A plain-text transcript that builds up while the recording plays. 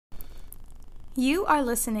You are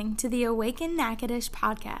listening to the Awaken Natchitoches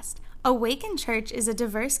podcast. Awaken Church is a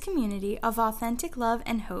diverse community of authentic love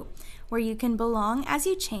and hope, where you can belong as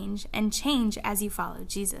you change and change as you follow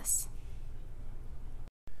Jesus.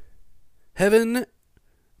 Heaven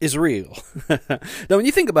is real. Now, when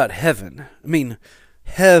you think about heaven,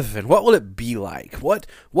 heaven, what will it be like? What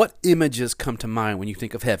images come to mind when you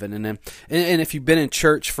think of heaven? And if you've been in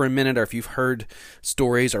church for a minute, or if you've heard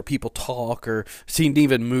stories or people talk or seen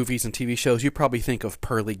even movies and TV shows, you probably think of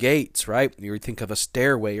pearly gates, right? You think of a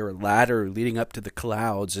stairway or a ladder leading up to the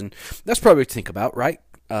clouds, and that's probably what you think about, right?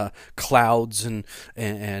 Clouds and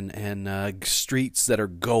streets that are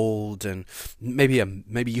gold, and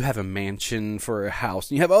maybe you have a mansion for a house,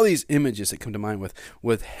 and you have all these images that come to mind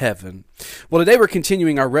with heaven. Well, today we're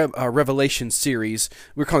continuing our Revelation series.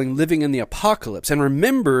 We're calling Living in the Apocalypse, and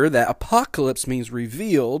remember that apocalypse means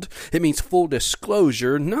revealed. It means full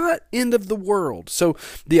disclosure, not end of the world. So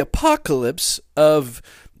the apocalypse of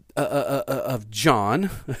John,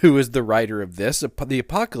 who is the writer of this, the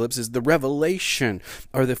apocalypse is the revelation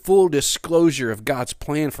or the full disclosure of God's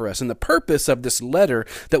plan for us. And the purpose of this letter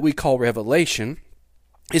that we call Revelation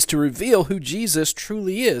is to reveal who Jesus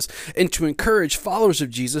truly is and to encourage followers of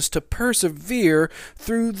Jesus to persevere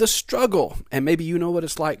through the struggle. And maybe you know what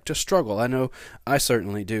it's like to struggle. I know I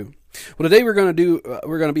certainly do. Well, today we're going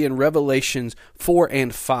to be in Revelations 4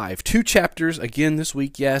 and 5. 2 chapters again this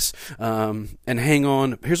week, yes. And hang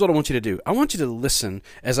on. Here's what I want you to do. I want you to listen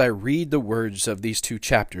as I read the words of these 2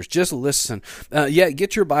 chapters. Just listen.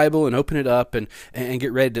 Get your Bible and open it up and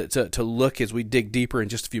get ready to look as we dig deeper in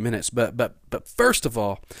just a few minutes. But first of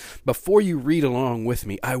all, before you read along with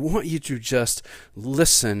me, I want you to just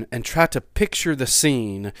listen and try to picture the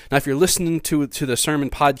scene. Now, if you're listening to the sermon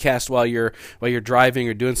podcast while you're driving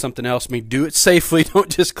or doing something else, do it safely.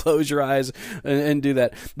 Don't just close your eyes and do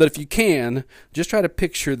that. But if you can, just try to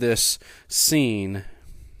picture this scene.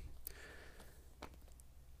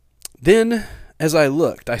 Then, as I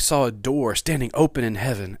looked, I saw a door standing open in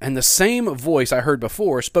heaven, and the same voice I heard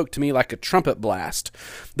before spoke to me like a trumpet blast.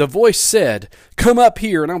 The voice said, "Come up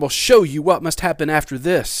here, and I will show you what must happen after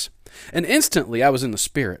this." And instantly I was in the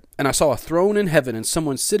Spirit, and I saw a throne in heaven and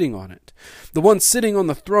someone sitting on it. The one sitting on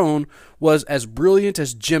the throne was as brilliant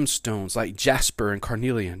as gemstones, like jasper and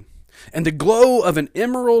carnelian. And the glow of an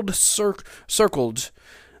emerald circled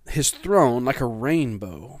his throne like a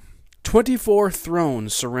rainbow. 24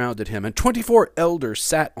 thrones surrounded him, and 24 elders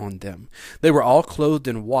sat on them. They were all clothed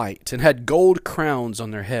in white and had gold crowns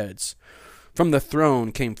on their heads. From the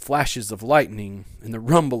throne came flashes of lightning and the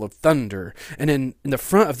rumble of thunder, and in the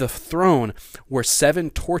front of the throne were 7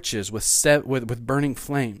 torches with burning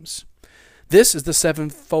flames. This is the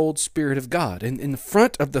sevenfold Spirit of God, and in the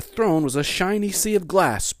front of the throne was a shiny sea of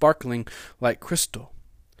glass sparkling like crystal.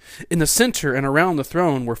 In the center and around the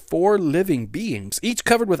throne were 4 living beings, each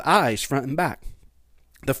covered with eyes front and back.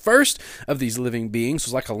 The first of these living beings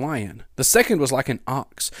was like a lion. The second was like an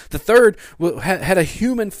ox. The third had a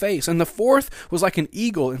human face. And the fourth was like an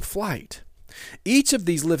eagle in flight. Each of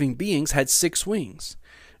these living beings had 6 wings.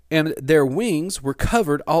 And their wings were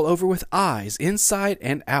covered all over with eyes, inside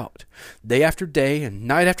and out. Day after day and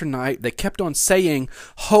night after night, they kept on saying,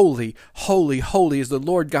 "Holy, holy, holy is the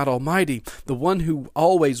Lord God Almighty, the one who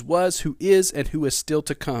always was, who is, and who is still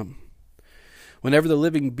to come." Whenever the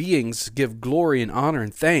living beings give glory and honor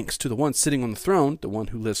and thanks to the one sitting on the throne, the one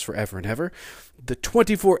who lives forever and ever, the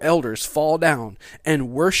 24 elders fall down and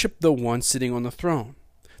worship the one sitting on the throne,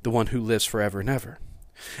 the one who lives forever and ever.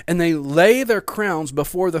 And they lay their crowns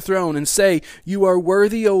before the throne and say, "You are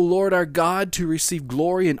worthy, O Lord our God, to receive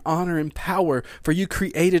glory and honor and power, for you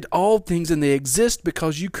created all things and they exist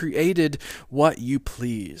because you created what you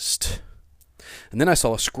pleased." And then I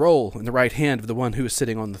saw a scroll in the right hand of the one who is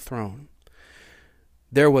sitting on the throne.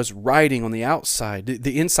 There was writing on the outside,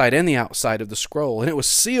 the inside and the outside of the scroll, and it was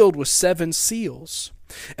sealed with 7 seals.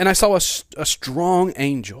 And I saw a strong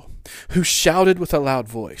angel who shouted with a loud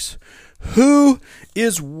voice, "Who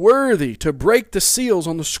is worthy to break the seals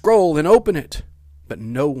on the scroll and open it?" But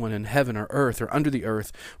no one in heaven or earth or under the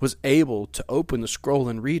earth was able to open the scroll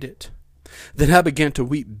and read it. Then I began to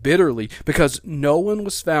weep bitterly because no one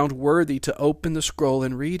was found worthy to open the scroll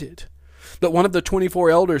and read it. But one of the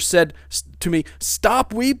 24 elders said to me,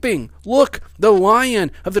 "Stop weeping. Look, the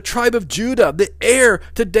Lion of the tribe of Judah, the heir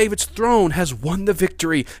to David's throne, has won the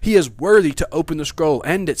victory. He is worthy to open the scroll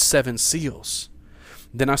and its 7 seals."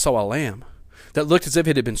 Then I saw a lamb that looked as if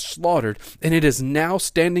it had been slaughtered, and it is now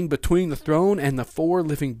standing between the throne and the 4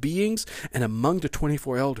 living beings and among the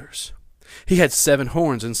 24 elders. He had 7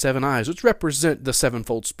 horns and 7 eyes, which represent the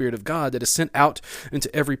sevenfold Spirit of God that is sent out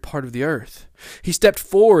into every part of the earth. He stepped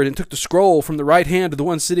forward and took the scroll from the right hand of the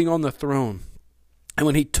one sitting on the throne. And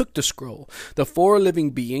when he took the scroll, the 4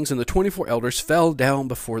 living beings and the 24 elders fell down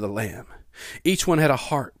before the Lamb. Each one had a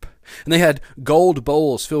harp, and they had gold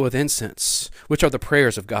bowls filled with incense, which are the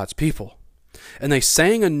prayers of God's people. And they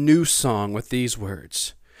sang a new song with these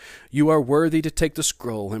words: "You are worthy to take the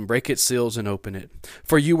scroll and break its seals and open it.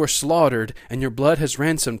 For you were slaughtered, and your blood has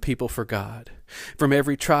ransomed people for God, from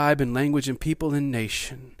every tribe and language and people and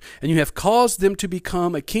nation. And you have caused them to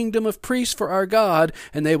become a kingdom of priests for our God,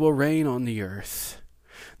 and they will reign on the earth."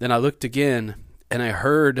 Then I looked again, and I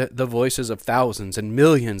heard the voices of thousands and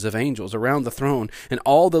millions of angels around the throne, and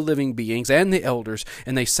all the living beings and the elders,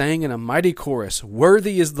 and they sang in a mighty chorus,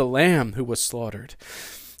 "Worthy is the Lamb who was slaughtered,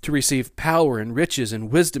 to receive power and riches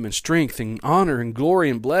and wisdom and strength and honor and glory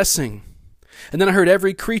and blessing." And then I heard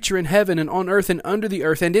every creature in heaven and on earth and under the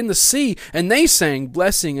earth and in the sea, and they sang,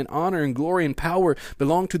 "Blessing and honor and glory and power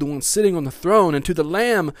belong to the one sitting on the throne and to the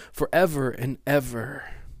Lamb forever and ever."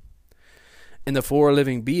 And the 4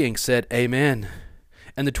 living beings said, "Amen."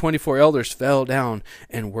 And the 24 elders fell down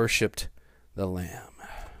and worshipped the Lamb.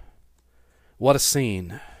 What a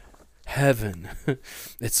scene. Heaven.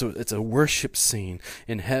 It's a worship scene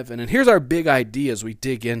in heaven. And here's our big idea as we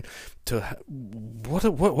dig in to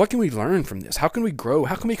what can we learn from this? How can we grow?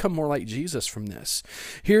 How can we become more like Jesus from this?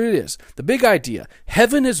 Here it is. The big idea.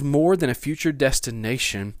 Heaven is more than a future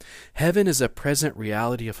destination. Heaven is a present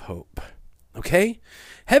reality of hope. Okay?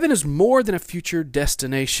 Heaven is more than a future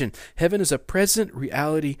destination. Heaven is a present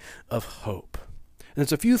reality of hope. And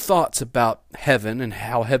there's a few thoughts about heaven and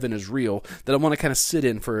how heaven is real that I want to kind of sit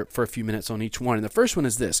in for a few minutes on each one. And the first one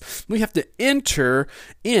is this. We have to enter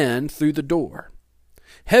in through the door.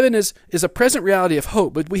 Heaven is a present reality of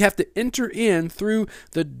hope, but we have to enter in through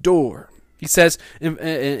the door. He says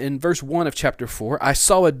in verse 1 of chapter 4, "I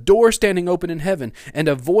saw a door standing open in heaven, and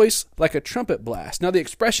a voice like a trumpet blast." Now the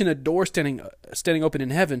expression "a door standing open in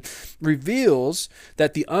heaven" reveals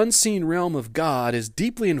that the unseen realm of God is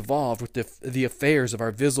deeply involved with the affairs of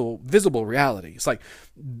our visible reality. It's like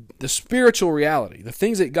the spiritual reality, the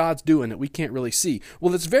things that God's doing that we can't really see.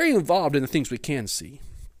 Well, it's very involved in the things we can see.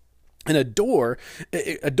 And a door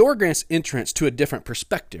grants entrance to a different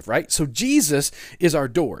perspective, right? So Jesus is our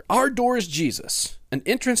door. Our door is Jesus, an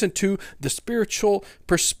entrance into the spiritual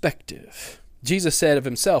perspective. Jesus said of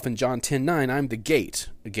himself in John 10:9, "I am the gate."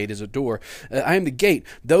 The gate is a door. "I am the gate.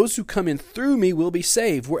 Those who come in through me will be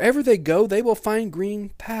saved. Wherever they go, they will find green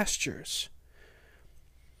pastures."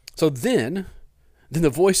 So then the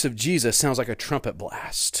voice of Jesus sounds like a trumpet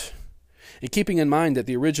blast. And keeping in mind that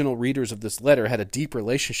the original readers of this letter had a deep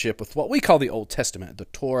relationship with what we call the Old Testament, the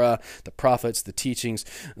Torah, the prophets, the teachings,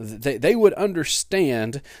 they would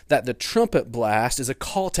understand that the trumpet blast is a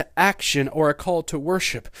call to action or a call to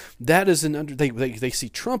worship. That is they see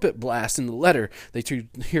trumpet blast in the letter. They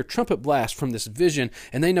hear trumpet blast from this vision,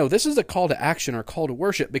 and they know this is a call to action or a call to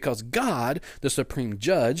worship because God, the supreme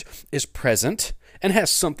judge, is present and has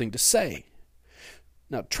something to say.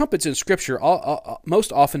 Now, trumpets in Scripture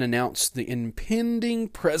most often announce the impending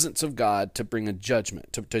presence of God to bring a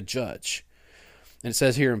judgment, to judge. And it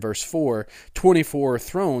says here in verse 4, 24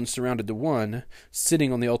 thrones surrounded the one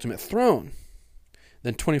sitting on the ultimate throne.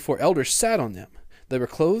 Then 24 elders sat on them. They were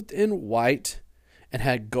clothed in white and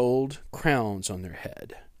had gold crowns on their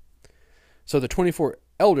head. So the 24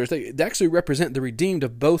 elders, they actually represent the redeemed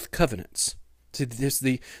of both covenants. See, this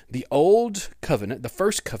the old covenant, the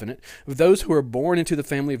first covenant, of those who are born into the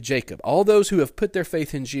family of Jacob, all those who have put their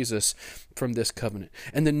faith in Jesus from this covenant.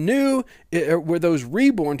 And the new were those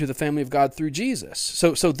reborn to the family of God through Jesus.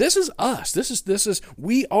 So this is us. This is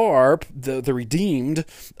we are the redeemed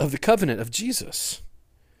of the covenant of Jesus.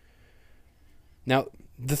 Now,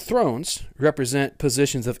 the thrones represent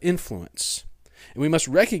positions of influence. And we must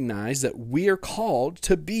recognize that we are called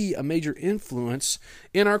to be a major influence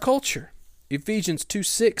in our culture. Ephesians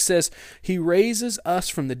 2:6 says he raises us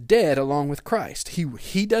from the dead along with Christ.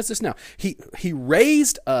 He does this now. He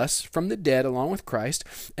raised us from the dead along with Christ,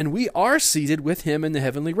 and we are seated with him in the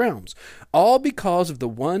heavenly realms. All because of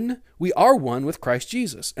we are one with Christ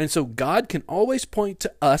Jesus. And so God can always point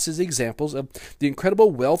to us as examples of the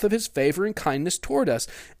incredible wealth of his favor and kindness toward us,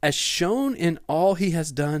 as shown in all he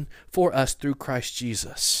has done for us through Christ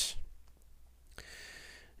Jesus.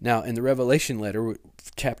 Now, in the Revelation letter,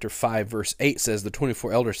 chapter 5, verse 8 says, the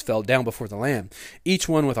 24 elders fell down before the Lamb, each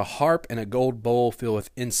one with a harp and a gold bowl filled with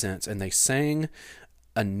incense, and they sang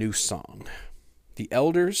a new song. The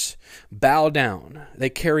elders bow down. They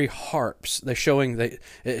carry harps. They're showing they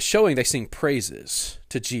sing praises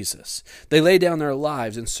to Jesus. They lay down their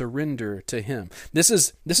lives and surrender to him. This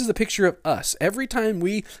is the picture of us. Every time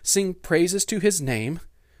we sing praises to his name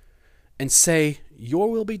and say, your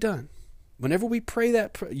will be done. Whenever we pray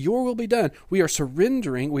that, your will be done, we are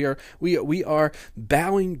surrendering, we are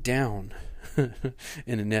bowing down,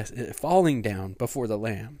 falling down before the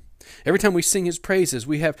Lamb. Every time we sing his praises,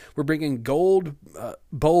 we're bringing gold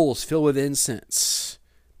bowls filled with incense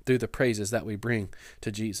through the praises that we bring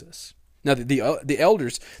to Jesus. Now, the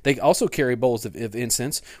elders, they also carry bowls of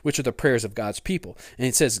incense, which are the prayers of God's people. And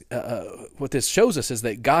it says, what this shows us is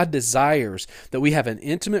that God desires that we have an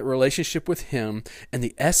intimate relationship with him, and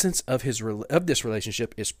the essence of this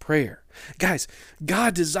relationship is prayer. Guys,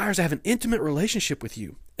 God desires to have an intimate relationship with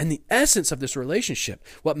you, and the essence of this relationship,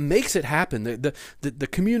 what makes it happen, the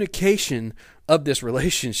communication of this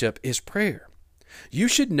relationship is prayer. You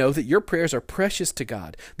should know that your prayers are precious to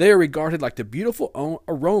God. They are regarded like the beautiful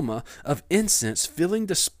aroma of incense filling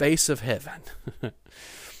the space of heaven.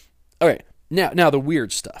 All right, now the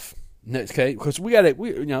weird stuff. Okay, because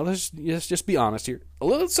let's just be honest here.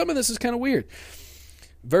 Some of this is kind of weird.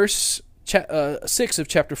 Verse 6 of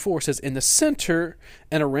chapter 4 says, "In the center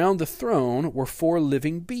and around the throne were 4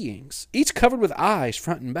 living beings, each covered with eyes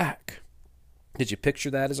front and back." Did you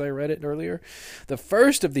picture that as I read it earlier? The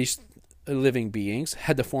first of these living beings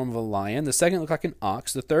had the form of a lion, the second looked like an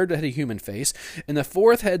ox, the third had a human face, and the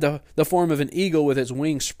fourth had the form of an eagle with its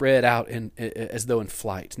wings spread out as though in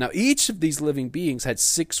flight. Now each of these living beings had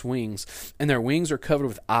 6 wings, and their wings are covered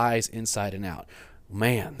with eyes inside and out.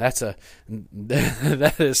 Man, that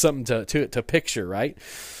is something to picture, right?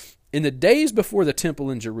 In the days before the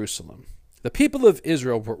temple in Jerusalem, the people of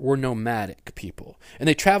Israel were nomadic people, and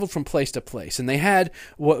they traveled from place to place, and they had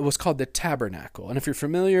what was called the tabernacle. And if you're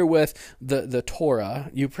familiar with the Torah,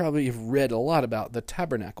 you probably have read a lot about the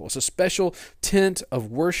tabernacle. It's a special tent of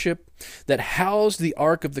worship that housed the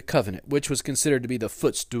Ark of the Covenant, which was considered to be the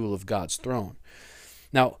footstool of God's throne.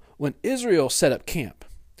 Now, when Israel set up camp,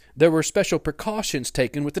 there were special precautions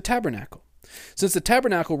taken with the tabernacle. Since the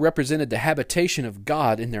tabernacle represented the habitation of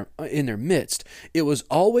God in their midst, it was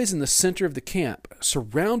always in the center of the camp,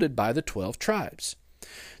 surrounded by the 12 tribes.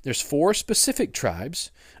 There's 4 specific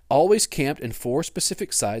tribes, always camped in 4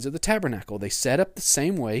 specific sides of the tabernacle. They set up the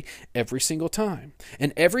same way every single time.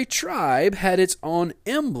 And every tribe had its own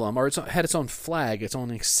emblem, or had its own flag, its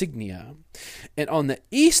own insignia. And on the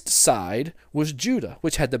east side was Judah,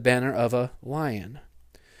 which had the banner of a lion.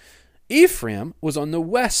 Ephraim was on the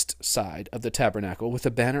west side of the tabernacle with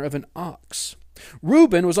the banner of an ox.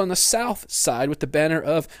 Reuben was on the south side with the banner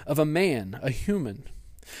of a man, a human.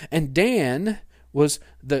 And Dan was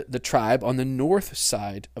the tribe on the north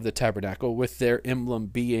side of the tabernacle with their emblem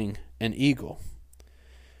being an eagle.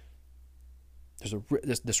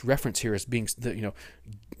 There's this reference here as being,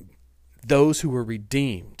 those who were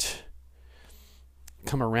redeemed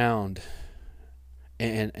come around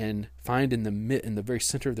and find in the very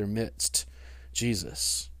center of their midst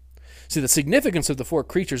Jesus. See, the significance of the 4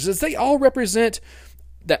 creatures is they represent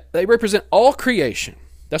all creation.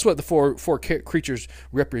 That's what the four creatures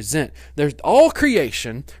represent. There's all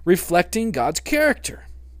creation reflecting God's character.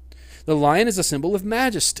 The lion is a symbol of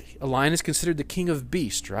majesty. A lion is considered the king of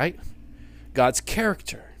beasts, right? God's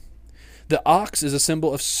character. The ox is a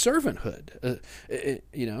symbol of servanthood.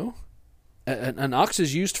 An ox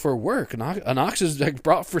is used for work. An ox is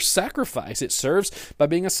brought for sacrifice. It serves by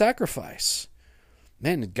being a sacrifice.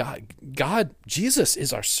 Man, God, Jesus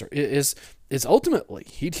is ultimately.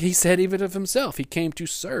 He said even of himself, he came to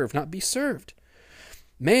serve, not be served.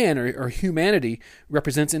 Man or humanity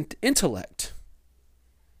represents intellect,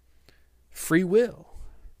 free will,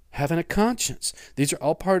 having a conscience. These are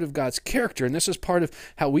all part of God's character, and this is part of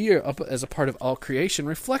how we are, as a part of all creation,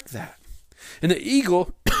 reflect that. And the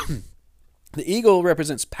eagle. The eagle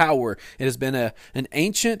represents power. It has been an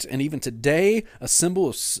ancient and even today a symbol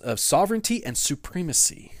of sovereignty and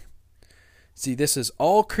supremacy. See, this is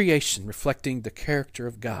all creation reflecting the character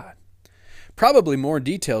of God. Probably more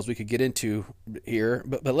details we could get into here,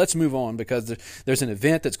 but let's move on because there's an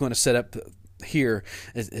event that's going to set up here.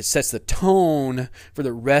 It sets the tone for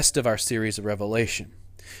the rest of our series of Revelation.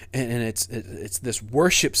 And it's this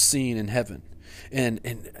worship scene in heaven. And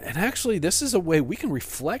actually, this is a way we can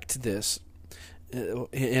reflect this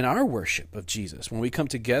in our worship of Jesus when we come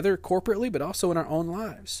together corporately, but also in our own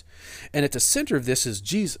lives. And at the center of this is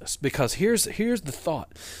Jesus, because here's the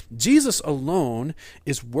thought. Jesus alone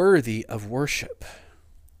is worthy of worship.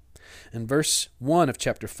 In verse 1 of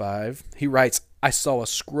chapter 5, he writes, "I saw a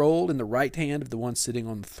scroll in the right hand of the one sitting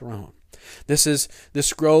on the throne." This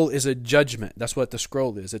scroll is a judgment. That's what the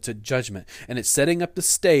scroll is. It's a judgment. And it's setting up the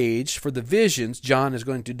stage for the visions John is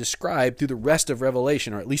going to describe through the rest of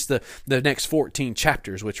Revelation, or at least the next 14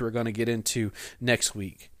 chapters, which we're going to get into next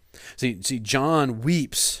week. See, John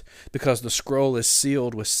weeps because the scroll is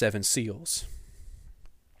sealed with 7 seals.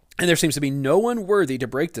 And there seems to be no one worthy to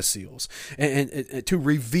break the seals and to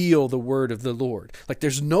reveal the word of the Lord. Like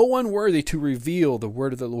there's no one worthy to reveal the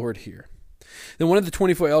word of the Lord here. Then one of the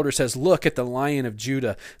 24 elders says, look at the Lion of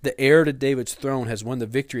Judah, the heir to David's throne has won the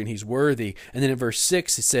victory and he's worthy. And then in verse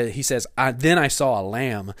 6, he says, then I saw a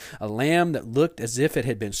lamb that looked as if it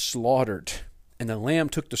had been slaughtered. And the Lamb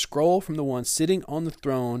took the scroll from the one sitting on the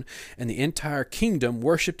throne, and the entire kingdom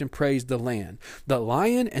worshipped and praised the Lamb. The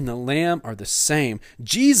Lion and the Lamb are the same.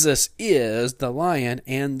 Jesus is the Lion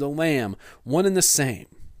and the Lamb, one and the same.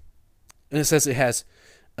 And it says it has,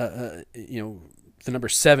 the number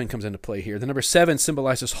 7 comes into play here. The number 7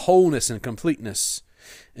 symbolizes wholeness and completeness.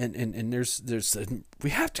 And we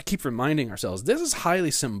have to keep reminding ourselves, this is highly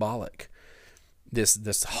symbolic.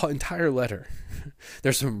 This entire letter.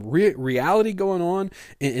 There's some reality going on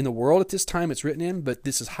in the world at this time it's written in, but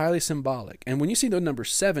this is highly symbolic. And when you see the number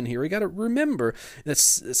 7 here, you got to remember that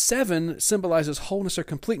 7 symbolizes wholeness or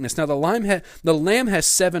completeness. Now the lamb has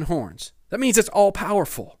 7 horns. That means it's all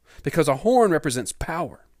powerful because a horn represents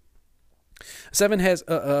power. 7 has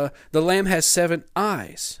the lamb has 7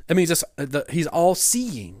 eyes. That means he's all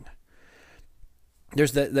seeing.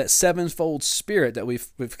 There's that sevenfold spirit that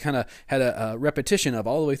we've kind of had a repetition of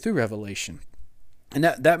all the way through Revelation. And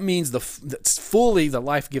that means that's fully the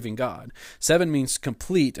life-giving God. 7 means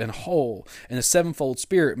complete and whole. And the sevenfold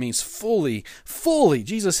spirit means fully.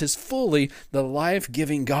 Jesus is fully the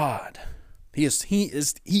life-giving God. He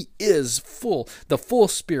is full, the full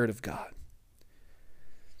Spirit of God.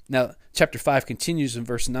 Now, chapter 5 continues in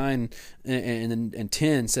verse 9 and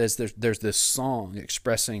 10 says there's this song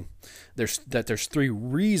expressing there's 3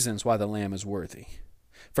 reasons why the Lamb is worthy.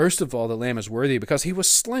 First of all, the Lamb is worthy because he was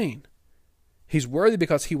slain. He's worthy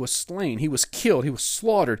because he was slain. He was killed. He was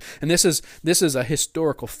slaughtered. And this is a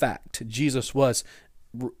historical fact. Jesus was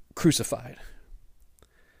crucified.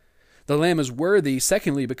 The Lamb is worthy,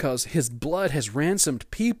 secondly, because his blood has ransomed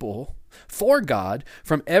people for God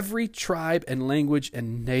from every tribe and language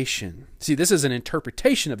and nation. See, this is an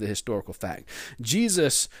interpretation of the historical fact.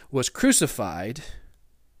 Jesus was crucified.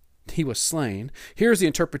 He was slain. Here's the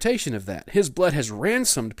interpretation of that. His blood has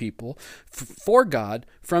ransomed people for God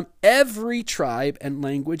from every tribe and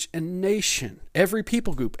language and nation. Every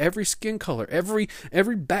people group, every skin color, every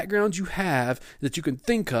background you have that you can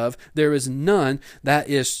think of, there is none that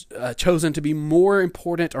is chosen to be more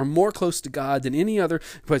important or more close to God than any other,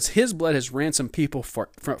 because his blood has ransomed people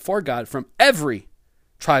for God from every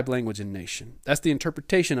tribe, language, and nation. That's the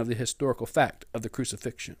interpretation of the historical fact of the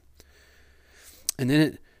crucifixion. And then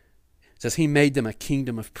it says he made them a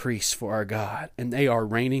kingdom of priests for our God, and they are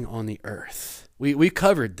reigning on the earth. We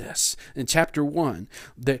covered this in chapter 1,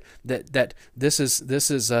 that this is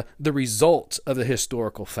the result of the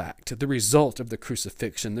historical fact, the result of the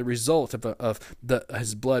crucifixion, the result of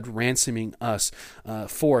his blood ransoming us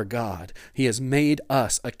for God. He has made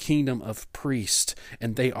us a kingdom of priests,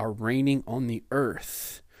 and they are reigning on the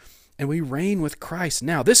earth. And we reign with Christ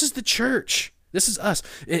now. This is the church. This is us.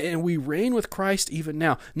 And we reign with Christ even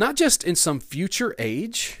now. Not just in some future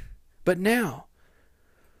age, but now.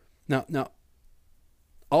 Now,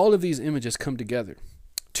 all of these images come together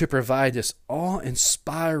to provide this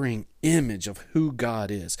awe-inspiring image of who God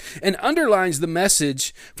is. And underlines the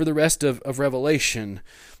message for the rest of Revelation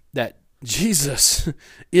that Jesus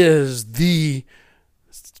is the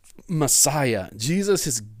Messiah. Jesus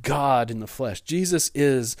is God in the flesh. Jesus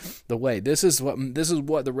is the way. This is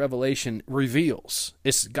what the Revelation reveals.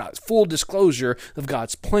 It's God's full disclosure of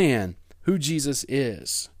God's plan, who Jesus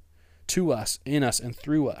is to us, in us, and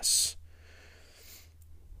through us.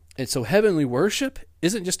 And so heavenly worship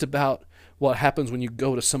isn't just about what happens when you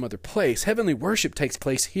go to some other place. Heavenly worship takes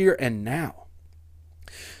place here and now.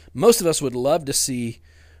 Most of us would love to see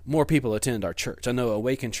more people attend our church. I know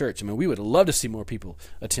Awaken Church, we would love to see more people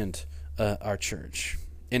attend our church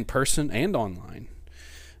in person and online.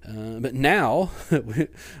 But now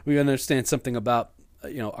we understand something about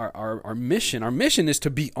our mission. Our mission is to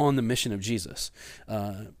be on the mission of Jesus,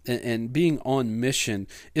 and being on mission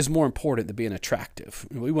is more important than being attractive.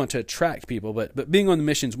 We want to attract people, but being on the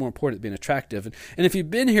mission is more important than being attractive. And if you've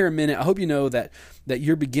been here a minute, I hope you know that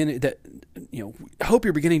you're beginning I hope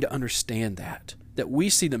you're beginning to understand that we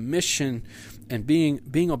see the mission and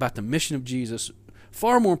being about the mission of Jesus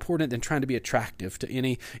far more important than trying to be attractive to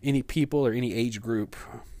any people or any age group.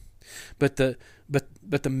 But the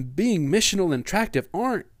being missional and attractive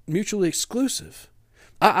aren't mutually exclusive.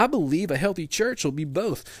 I believe a healthy church will be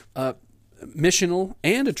both missional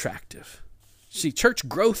and attractive. See, church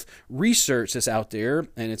growth research is out there,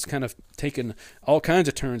 and it's kind of taken all kinds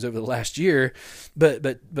of turns over the last year, but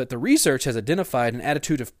the research has identified an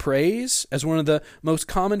attitude of praise as one of the most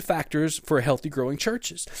common factors for healthy growing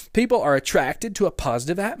churches. People are attracted to a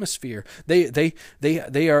positive atmosphere. They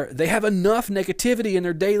have enough negativity in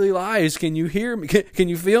their daily lives. Can you hear me? Can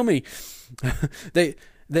you feel me? They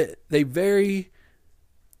very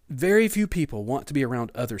few people want to be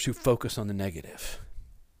around others who focus on the negative.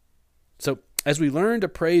 So as we learn to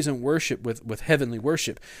praise and worship with heavenly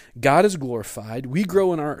worship, God is glorified, we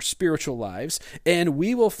grow in our spiritual lives, and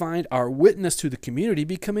we will find our witness to the community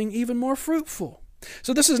becoming even more fruitful.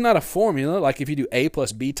 So this is not a formula, like if you do A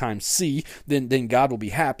plus B times C, then God will be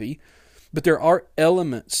happy. But there are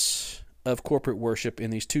elements of corporate worship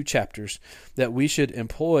in these 2 chapters that we should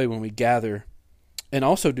employ when we gather, and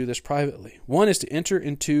also do this privately. One is to enter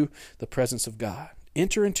into the presence of God.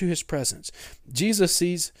 Enter into his presence. Jesus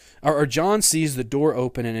sees, or John sees the door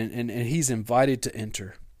open, and he's invited to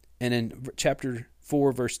enter. And in chapter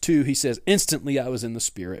 4, verse 2, he says, "Instantly I was in the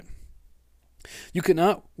Spirit." You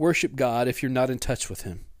cannot worship God if you're not in touch with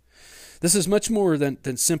him. This is much more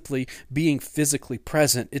than simply being physically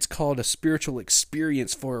present. It's called a spiritual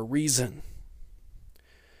experience for a reason.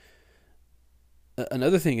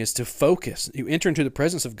 Another thing is to focus. You enter into the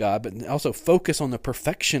presence of God, but also focus on the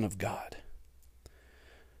perfection of God.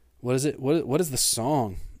 What is it? What is the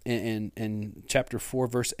song in chapter 4,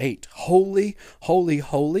 verse 8? Holy, holy,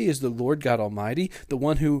 holy is the Lord God Almighty, the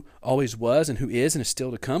one who always was and who is and is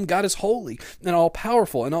still to come. God is holy and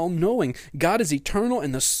all-powerful and all-knowing. God is eternal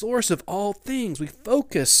and the source of all things. We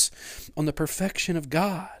focus on the perfection of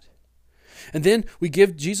God. And then we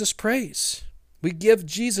give Jesus praise. We give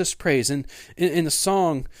Jesus praise. And in the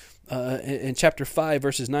song, in chapter 5,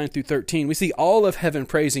 verses 9 through 13, we see all of heaven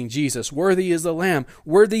praising Jesus. Worthy is the Lamb.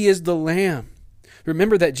 Worthy is the Lamb.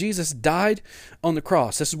 Remember that Jesus died on the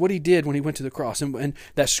cross. This is what he did when he went to the cross. And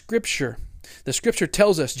that scripture, the scripture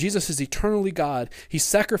tells us Jesus is eternally God. He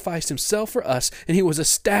sacrificed himself for us, and he was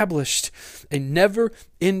established a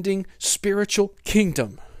never-ending spiritual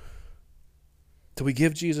kingdom. So we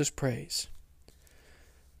give Jesus praise.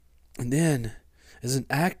 And then, as an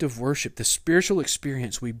act of worship, the spiritual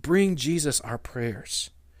experience, we bring Jesus our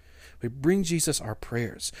prayers. We bring Jesus our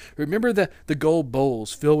prayers. Remember the gold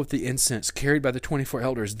bowls filled with the incense carried by the 24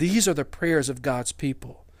 elders. These are the prayers of God's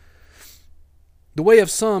people. The way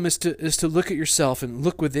of some is to look at yourself and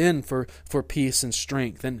look within for peace and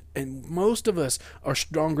strength. And most of us are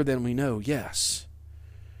stronger than we know, yes.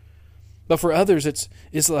 But for others,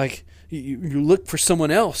 it's like you look for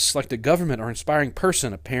someone else, like the government or inspiring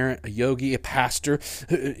person, a parent, a yogi, a pastor.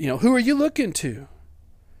 Who are you looking to?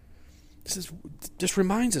 This just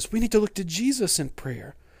reminds us we need to look to Jesus in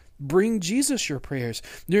prayer. Bring Jesus your prayers.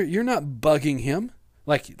 You're not bugging him.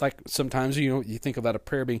 Like sometimes you think about a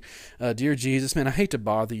prayer being, "Dear Jesus, man, I hate to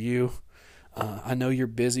bother you. I know you're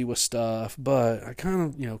busy with stuff, but I kind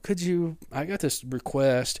of, I got this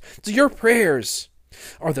request." So your prayers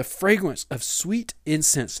are the fragrance of sweet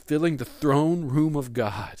incense filling the throne room of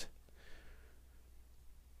God.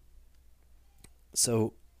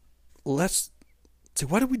 So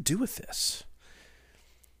what do we do with this?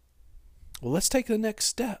 Well, let's take the next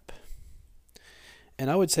step. And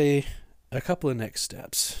I would say a couple of next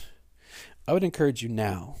steps. I would encourage you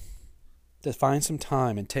now to find some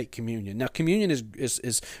time and take communion. Now, communion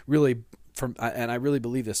is really, and I really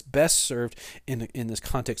believe this, best served in this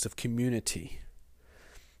context of community.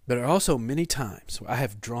 But there are also many times where I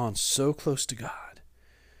have drawn so close to God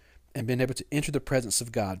and been able to enter the presence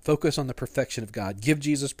of God, focus on the perfection of God, give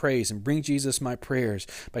Jesus praise, and bring Jesus my prayers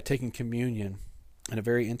by taking communion in a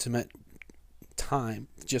very intimate time,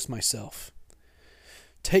 just myself.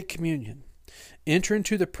 Take communion. Enter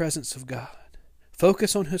into the presence of God.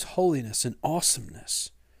 Focus on his holiness and awesomeness.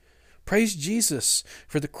 Praise Jesus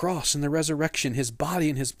for the cross and the resurrection, his body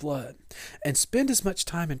and his blood. And spend as much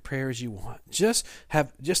time in prayer as you want. Just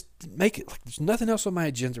make it like there's nothing else on my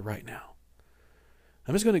agenda right now.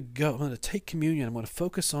 I'm just going to go. I'm going to take communion. I'm going to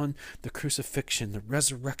focus on the crucifixion, the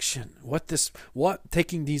resurrection, what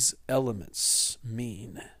taking these elements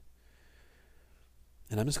mean.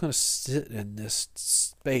 And I'm just going to sit in this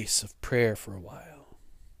space of prayer for a while.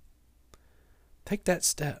 Take that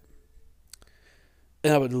step.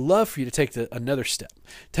 And I would love for you to take another step.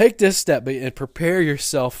 Take this step and prepare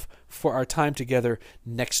yourself for our time together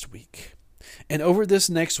next week. And over this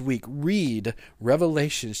next week, read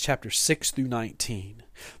Revelations chapter 6 through 19.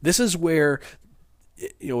 This is where,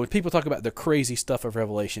 when people talk about the crazy stuff of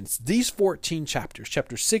Revelations, these 14 chapters,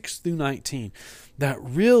 chapters 6 through 19, that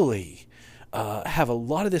really have a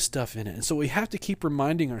lot of this stuff in it. And so we have to keep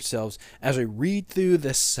reminding ourselves as we read through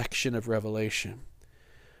this section of Revelation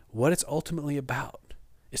what it's ultimately about.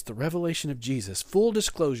 It's the revelation of Jesus. Full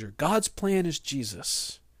disclosure, God's plan is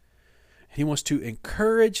Jesus. And he wants to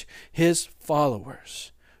encourage his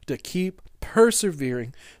followers to keep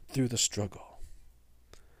persevering through the struggle.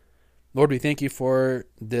 Lord, we thank you for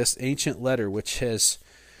this ancient letter, which has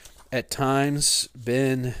at times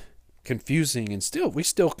been confusing, and we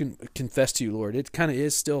still can confess to you, Lord. It kind of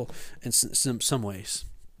is still in some ways.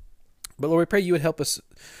 But Lord, we pray you would help us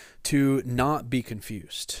to not be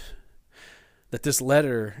confused. That this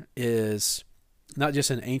letter is not just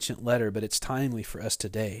an ancient letter, but it's timely for us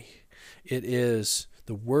today. It is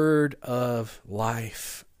the word of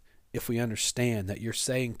life, if we understand that you're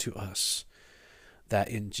saying to us that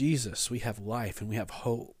in Jesus we have life and we have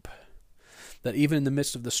hope. That even in the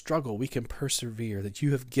midst of the struggle, we can persevere, that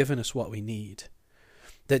you have given us what we need.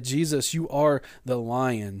 That Jesus, you are the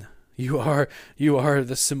lion. You are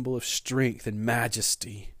the symbol of strength and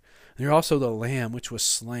majesty. And you're also the lamb which was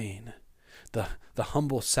slain, the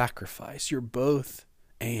humble sacrifice. You're both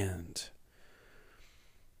and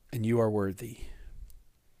you are worthy.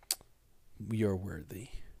 We are worthy.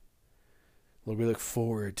 Lord, we look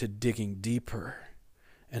forward to digging deeper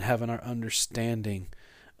and having our understanding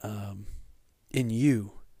in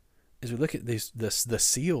you as we look at the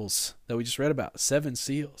seals that we just read about, 7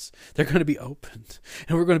 seals. They're going to be opened,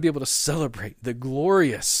 and we're going to be able to celebrate the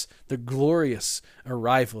glorious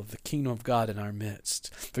arrival of the kingdom of God in our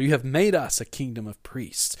midst. For you have made us a kingdom of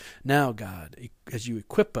priests. Now, God, as you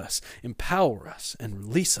equip us, empower us, and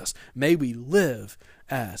release us, may we live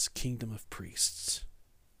as kingdom of priests.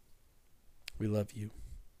 We love you.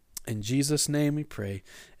 In Jesus' name we pray.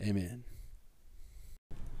 Amen.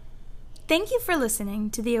 Thank you for listening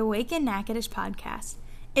to the Awaken Natchitoches podcast.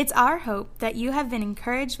 It's our hope that you have been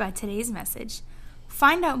encouraged by today's message.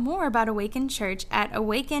 Find out more about Awaken Church at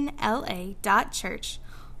awakenla.church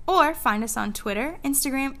or find us on Twitter,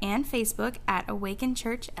 Instagram, and Facebook at Awaken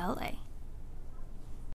Church LA.